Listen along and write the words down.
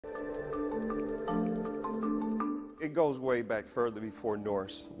it goes way back further before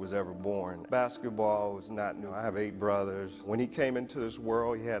Norris was ever born. Basketball was not new. I have 8 brothers. When he came into this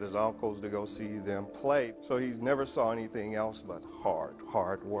world, he had his uncles to go see them play. So he's never saw anything else but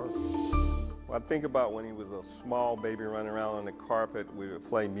hard work. I think about when he was a small baby running around on the carpet, we would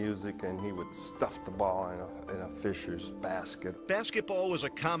play music and he would stuff the ball in a fisher's basket. Basketball was a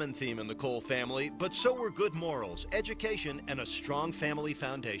common theme in the Cole family, but so were good morals, education, and a strong family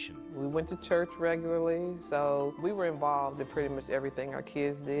foundation. We went to church regularly, so we were involved in pretty much everything our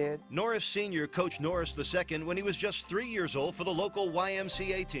kids did. Norris Sr. coached Norris II when he was just 3 years old for the local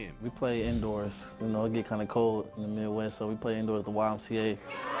YMCA team. We play indoors. You know, it get kind of cold in the Midwest, so we play indoors at the YMCA.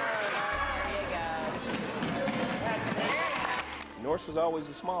 Norris was always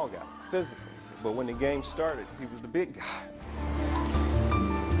a small guy, physically, but when the game started, he was the big guy.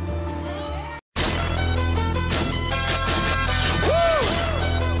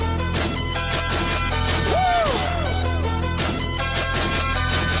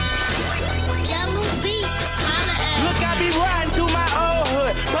 Look, I be riding through my old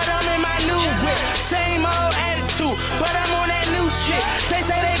hood, but I'm in my new whip. Same old attitude, but I'm on that new shit. They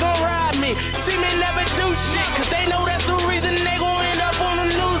say they gon' ride me, see me never do shit, cause they know that's the reason they gon' end up on the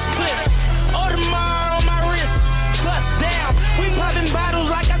news clip. Audemars on my wrist, bust down. We popping bottles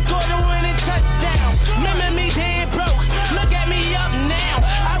like I scored a winning touchdown. Remember me dead broke, look at me up now.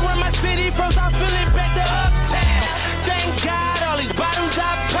 I run my city from South Philly back to uptown. Thank God all these bottles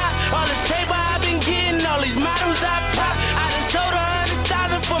I pop, all this paper I've been getting, all these models I pop. I done sold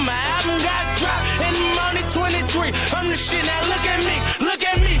 100,000 for my album got dropped. And I'm only 23, I'm the shit, now look at me, look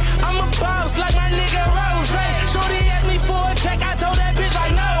at me. I'm a boss like my nigga Rose. Shorty asked me for a check, I told that bitch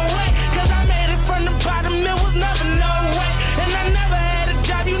like no way. Cause I made it from the bottom, it was never no way. And I never had a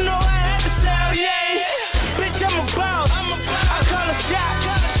job, you know I had to sell, yeah. Bitch, I'm a boss, I call a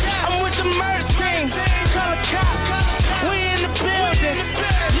shots. I'm with the murder team, call a cops. We in the building,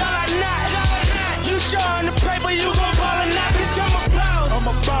 y'all are not. You showing the paper, you gon' ball or not. Bitch, I'm a boss,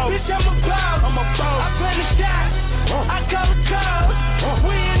 bitch, I'm a boss. I play the shots, I call the cops.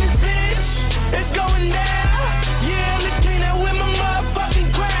 We in this bitch, it's going down. Yeah, I'm the king that with my motherfucking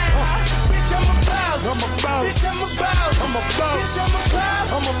crown. Bitch, I'm a boss, bitch, I'm a boss. Bitch, I'm a boss, bitch, I'm a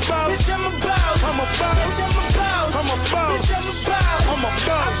boss. Bitch, I'm a boss, bitch, I'm a boss.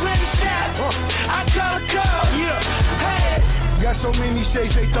 I play the shots, I call the cops. Hey. Got so many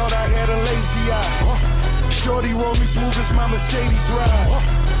shades, they thought I had a lazy eye. Shorty roll me smooth as my Mercedes ride.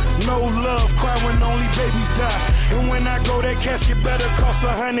 No love, cry when only babies die. And when I go, that casket better cost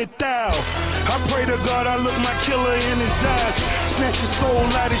 100,000. I pray to God I look my killer in his eyes. Snatch his soul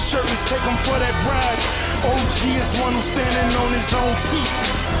out his shirt and take him for that ride. OG is one who's standing on his own feet.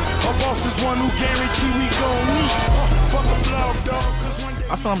 Our boss is one who guarantee we gon' meet. Fuck a blog, dog, 'cause one day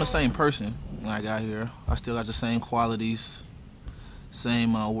I feel I'm the same person when I got here. I still got the same qualities,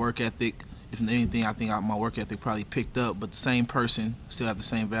 same work ethic. If anything, I think my work ethic probably picked up, but the same person, still have the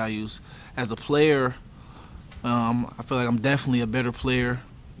same values. As a player, I feel like I'm definitely a better player,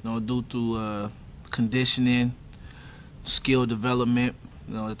 you know, due to conditioning, skill development,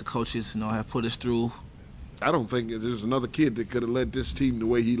 you know, that the coaches, you know, have put us through. I don't think there's another kid that could have led this team the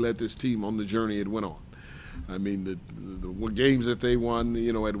way he led this team on the journey it went on. I mean, the games that they won,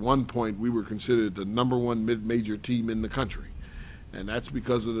 you know, at one point we were considered the #1 mid-major team in the country. And that's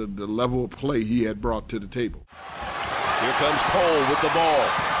because of the level of play he had brought to the table. Here comes Cole with the ball.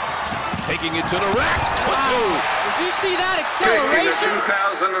 Taking it to the rack for two. Did you see that acceleration? In the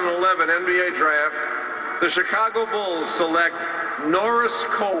 2011 NBA Draft, the Chicago Bulls select Norris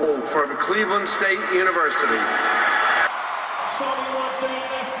Cole from Cleveland State University.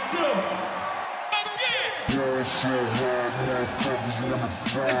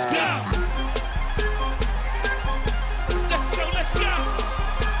 Let's go! Let's go!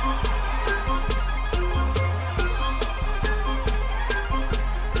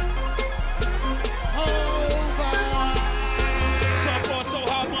 Softball so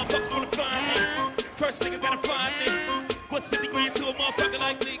hard, motherfuckers wanna find me. First nigga gotta find me. What's 50 grand to a motherfucker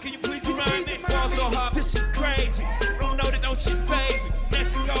like me? Can you please remind me? Ball so hard, this shit crazy. Don't know that no shit phase me.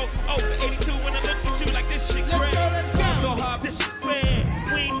 Mexico, over 82 when I look at you like this shit crazy. Ball so hard, this shit bad.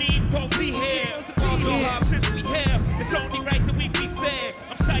 We need pro be here. Ball so hard since we here. It's only right that we be fair.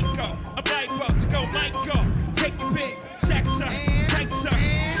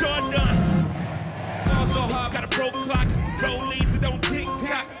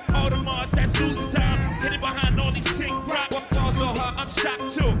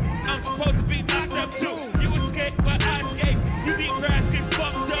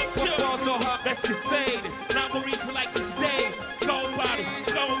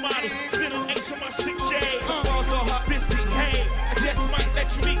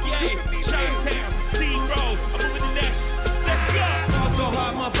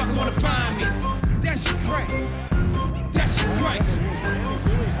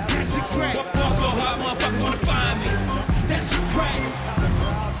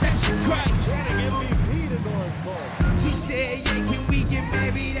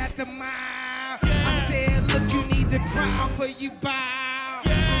 cry for you bow.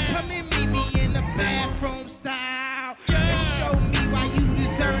 Come and meet me in the bathroom style. And show me why you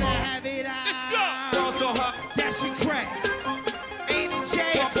deserve to have it out. Let's go. Ball so hot. That she crack. Ain't it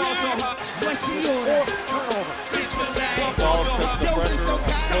Jason? Ball so hot. What she order? Turnover. Fish fillet. Ball took the pressure of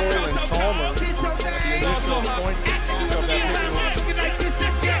Cole and Chalmers. The initial point of that looking like this,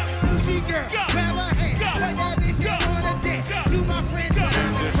 let's get bougie girl. Grab her hand. Point that bitch and wanna dance. To my friends, when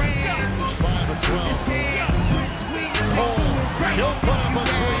I'm in France. Just saying, Prince William, I'm doing right.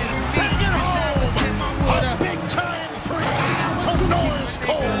 Yes, me. Cause I was in my water. Big time three from Norris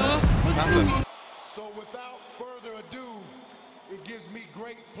Cole. So without further ado, it gives me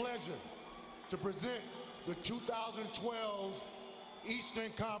great pleasure to present the 2012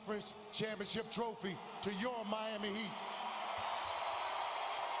 Eastern Conference Championship Trophy to your Miami Heat.